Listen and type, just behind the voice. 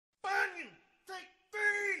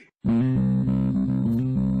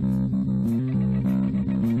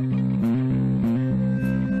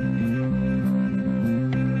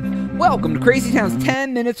Welcome to Crazy Town's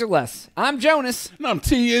 10 Minutes or Less. I'm Jonas. And I'm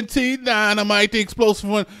TNT Dynamite, the explosive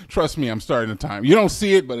one. Trust me, I'm starting the time. You don't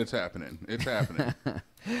see it, but it's happening. It's happening.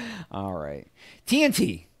 All right.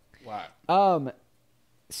 TNT. Wow.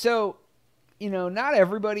 So, not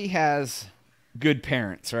everybody has good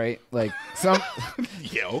parents, right? Like some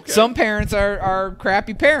Yeah, okay. some parents are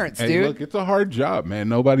crappy parents, Hey, dude. look, it's a hard job, man.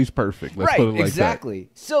 Nobody's perfect. Let's Right, put it like exactly.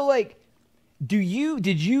 So like did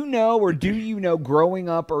you know growing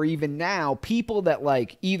up or even now people that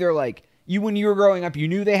like either like you when you were growing up you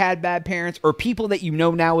knew they had bad parents, or people that you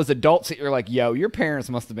know now as adults that you're like, yo, your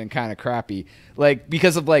parents must have been kind of crappy, like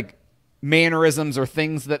because of like mannerisms or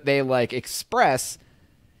things that they like express.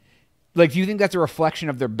 Like, do you think that's a reflection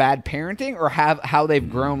of their bad parenting or how they've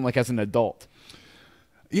grown like as an adult?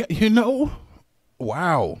 Yeah,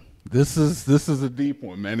 wow. This is a deep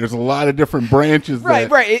one, man. There's a lot of different branches Right.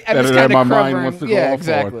 that I'm just my kinda mind wants to go off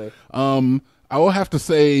exactly. on. I will have to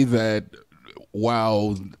say that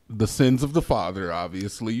while the sins of the father,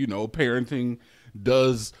 obviously, parenting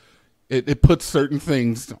does it puts certain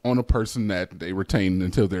things on a person that they retain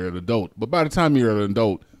until they're an adult. But by the time you're an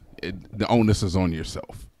adult, the onus is on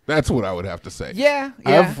yourself. That's what I would have to say. Yeah.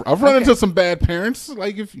 I've run into some bad parents.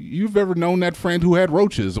 Like if you've ever known that friend who had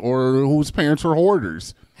roaches or whose parents were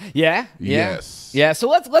hoarders. Yeah. Yes. Yeah. So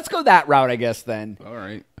let's go that route, I guess, then. All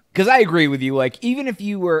right. Because I agree with you. Like, even if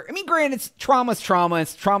you were, I mean, granted, trauma's trauma.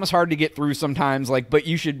 Trauma's hard to get through sometimes. Like, but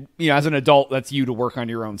you should, as an adult, that's you to work on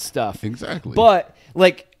your own stuff. Exactly. But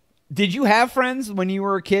like, did you have friends when you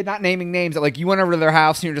were a kid? Not naming names. That like you went over to their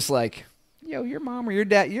house and you're just like, yo, your mom or your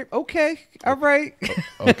dad, you're okay, all right.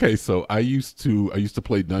 Okay, so I used to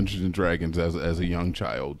play Dungeons and Dragons as a young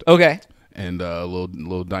child. Okay. And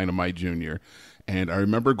little Dynamite Junior, and I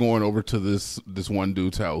remember going over to this one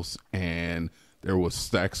dude's house, and there was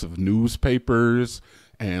stacks of newspapers,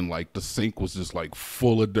 and like the sink was just like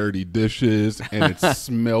full of dirty dishes, and it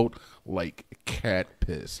smelled like cat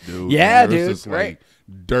piss, dude. Yeah, and there was dude. just, Right. like,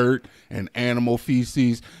 dirt and animal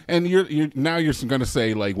feces, and you're gonna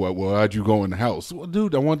say like, well, how'd you go in the house? Well,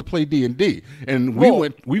 dude, I wanted to play D&D, and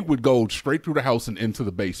we would go straight through the house and into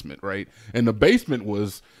the basement, right? And the basement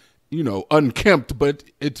was, unkempt, but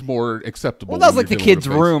it's more acceptable. Well, that was like the kid's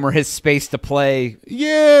room or his space to play.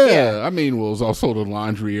 Yeah. I mean, it was also the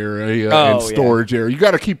laundry area and storage area. You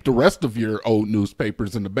got to keep the rest of your old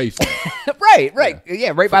newspapers in the basement. Right.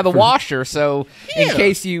 Yeah, right by the washer. So in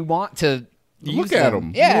case you want to look at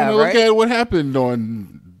them. Yeah, right. Look at what happened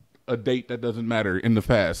on a date that doesn't matter in the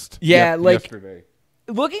past. Yeah, like yesterday.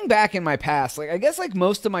 Looking back in my past, like I guess like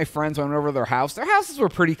most of my friends when I went over to their houses were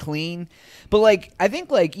pretty clean. But like I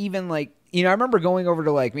think like even like I remember going over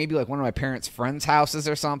to like maybe like one of my parents' friends' houses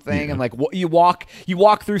or something, and like you walk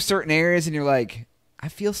through certain areas and you're like, I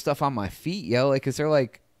feel stuff on my feet, yo. Like, is there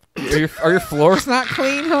like are your floors not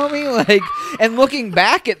clean, homie? Like, and looking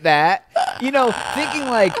back at that, thinking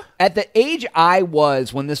like at the age I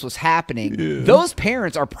was when this was happening, those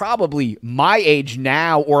parents are probably my age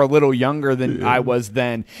now or a little younger than I was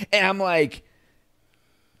then. And I'm like,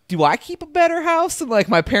 do I keep a better house than like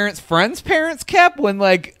my friends' parents kept when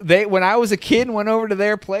I was a kid and went over to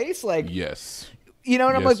their place? Like, yes. And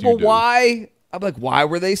I'm like, well, why? I'm like, why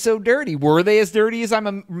were they so dirty? Were they as dirty as I'm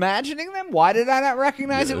imagining them? Why did I not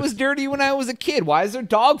recognize it was dirty when I was a kid? Why is there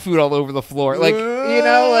dog food all over the floor? Like,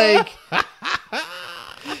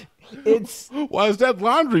 it's... Why is that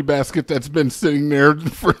laundry basket that's been sitting there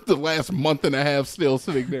for the last month and a half still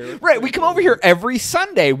sitting there? Right, we come over here every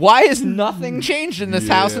Sunday. Why has nothing changed in this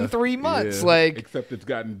house in 3 months? Yeah. Like, except it's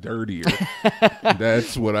gotten dirtier.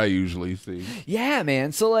 That's what I usually see. Yeah,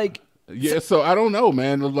 man. So, like... Yeah, so I don't know,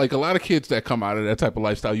 man. Like a lot of kids that come out of that type of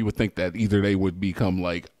lifestyle, you would think that either they would become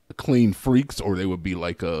like clean freaks or they would be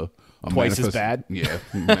like a twice as bad. Yeah,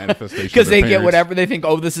 manifestation. Because they get whatever they think,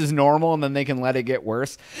 oh, this is normal, and then they can let it get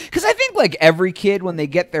worse. Because I think like every kid, when they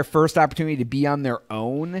get their first opportunity to be on their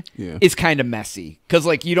own, is kind of messy. Because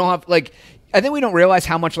like you don't have like, I think we don't realize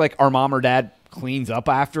how much like our mom or dad cleans up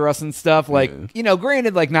after us and stuff. Like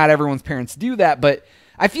granted, like not everyone's parents do that, but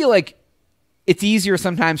I feel like it's easier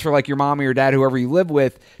sometimes for like your mom or your dad, whoever you live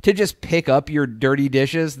with, to just pick up your dirty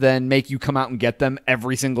dishes than make you come out and get them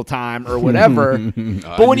every single time or whatever.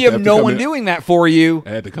 But when you have no one doing that for you,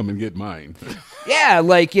 I had to come and get mine. Yeah,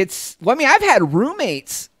 like I've had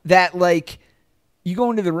roommates that like you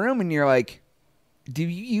go into the room and you're like, do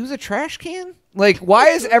you use a trash can? Like, why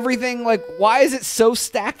is everything why is it so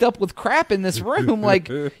stacked up with crap in this room? Like,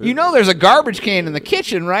 there's a garbage can in the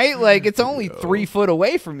kitchen, right? Like, it's only 3 foot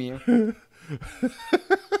away from you.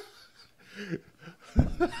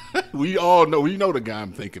 We all know. We know the guy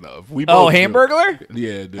I'm thinking of. Hamburglar?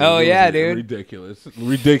 Yeah, dude. Oh, yeah, dude.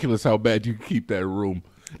 Ridiculous how bad you can keep that room.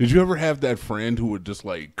 Did you ever have that friend who would just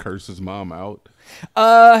like curse his mom out?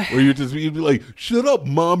 Or you'd be like, "Shut up,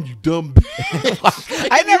 mom, you dumb bitch."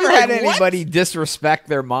 I never had anybody disrespect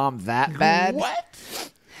their mom that bad.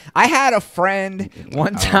 What? I had a friend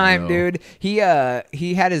one time, dude. He had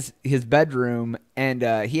his bedroom,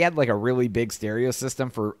 and he had like a really big stereo system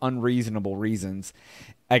for unreasonable reasons,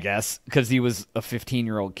 I guess, because he was a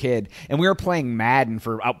 15-year-old kid, and we were playing Madden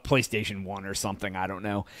for PlayStation 1 or something, I don't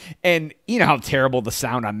know. And you know how terrible the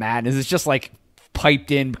sound on Madden is. It's just like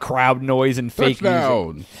piped in crowd noise and fake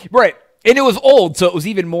music. Right. And it was old, so it was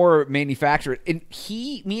even more manufactured. And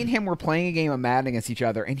me and him were playing a game of Madden against each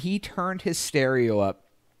other, and he turned his stereo up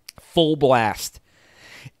full blast.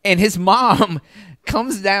 And his mom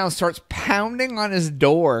comes down, starts pounding on his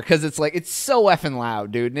door because it's so effing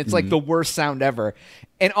loud, dude. And it's like the worst sound ever.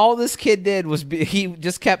 And all this kid did was he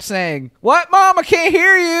just kept saying, "What, Mom? I can't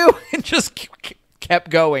hear you," and just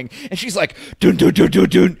kept going. And she's like, "Dun dun dun dun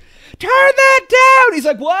dun. Turn that down." He's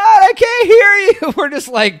like, "What? I can't hear you." We're just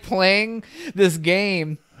like playing this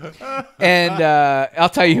game. And I'll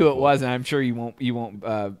tell you who it was, and I'm sure you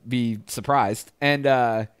won't be surprised. And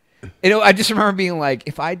I just remember being like,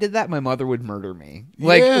 if I did that, my mother would murder me.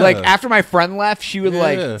 Like after my friend left, she would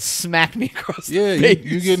like smack me across the face. Yeah,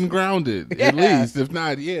 you're getting grounded at least. If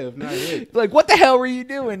not hit. Like, what the hell were you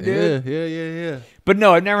doing, dude? Yeah. But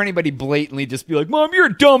no, I've never had anybody blatantly just be like, "Mom, you're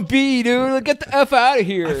a dumb bee, dude. Like, get the F out of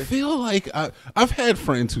here." I feel like I've had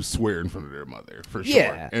friends who swear in front of their mother, for sure.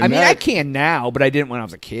 Yeah, I mean, I can now, but I didn't when I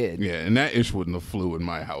was a kid. Yeah, and that ish wouldn't have flew in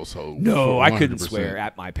my household. No, I couldn't swear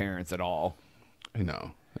at my parents at all. I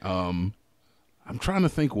know. I'm trying to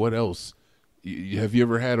think what else. Have you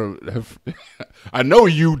ever had I know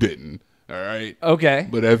you didn't. All right. Okay.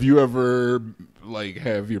 But have you ever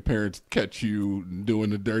have your parents catch you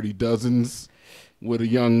doing the dirty dozens with a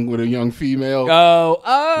young female?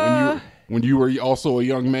 Oh, when you were also a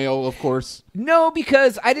young male, of course. No,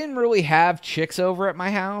 because I didn't really have chicks over at my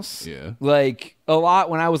house. Yeah. Like a lot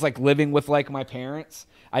when I was like living with like my parents,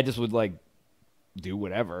 I just would like do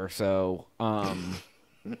whatever. So,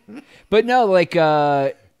 but no, like,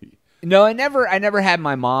 no, I never had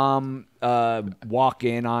my mom walk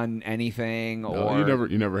in on anything. Or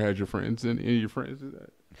you never had your friends any of your friends do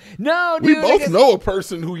that. No, dude, we both know a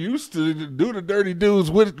person who used to do the dirty dudes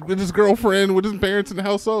with his girlfriend, with his parents in the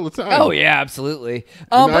house all the time. Oh yeah, absolutely.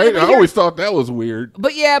 I always thought that was weird.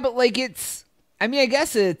 But yeah, but like I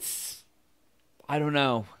guess it's, I don't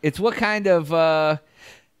know. It's what kind of.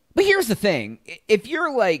 But here's the thing: if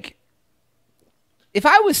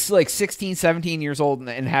I was like 16, 17 years old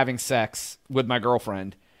and having sex with my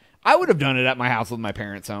girlfriend, I would have done it at my house with my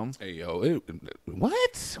parents' home. Hey, yo,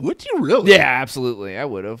 what? Would you really? Yeah, absolutely. I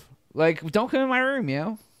would have. Like, don't come in my room,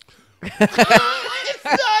 yo. It's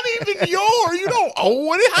not even yours. You don't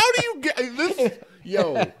own it. How do you get this?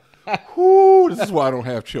 Yo, this is why I don't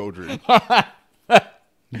have children.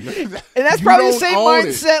 And that's probably the same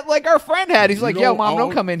mindset like our friend had. He's like, "Yo, Mom,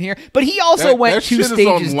 don't come in here." But he also went two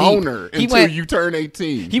stages deep. Until you turn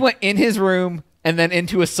 18. He went in his room and then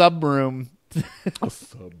into a sub room. A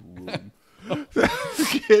sub room.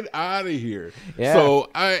 Get out of here. Yeah. So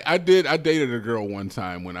I dated a girl one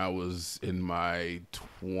time when I was in my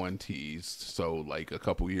 20s, so like a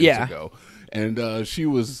couple years ago. And she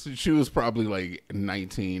was probably like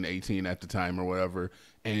 19, 18 at the time or whatever.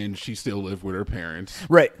 And she still lived with her parents.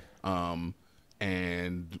 Right.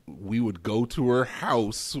 And we would go to her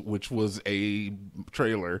house, which was a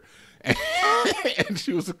trailer. And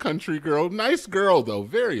she was a country girl. Nice girl, though.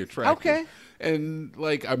 Very attractive. Okay. And,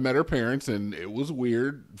 like, I met her parents, and it was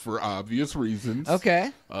weird for obvious reasons.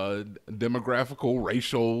 Okay. Demographical,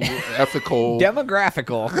 racial, ethical.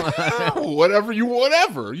 Demographical. whatever.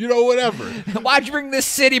 Whatever. Why'd you bring this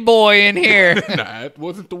city boy in here? Nah, it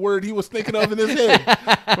wasn't the word he was thinking of in his head.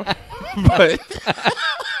 But...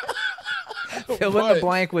 Fill in the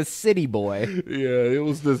blank with city boy. Yeah, it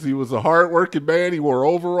was this. He was a hardworking man. He wore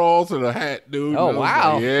overalls and a hat, dude. Oh,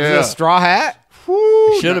 wow. Like, yeah. Is it a straw hat?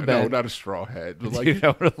 Should have been. No, not a straw hat. Like, dude,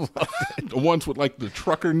 I would have loved it. The ones with like the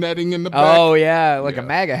trucker netting in the back. Oh, yeah. Like a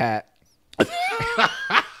MAGA hat. A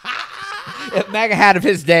MAGA hat of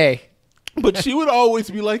his day. But she would always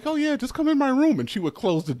be like, "Oh yeah, just come in my room," and she would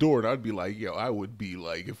close the door, and I'd be like, "Yo," I would be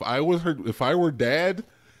like, if I were dad,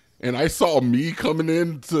 and I saw me coming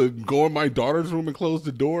in to go in my daughter's room and close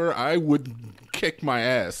the door, I would kick my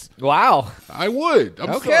ass. Wow. I would.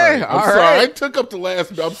 I'm okay. sorry. I'm sorry. Right. I took up the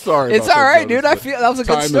last. I'm sorry. It's all right, dude. I feel that was a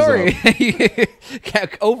good story.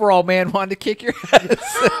 Overall, man wanted to kick your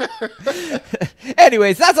ass.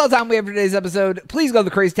 Anyways, that's all the time we have for today's episode. Please go to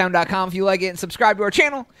thecrazytown.com if you like it and subscribe to our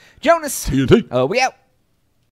channel. Jonas. TNT. We out.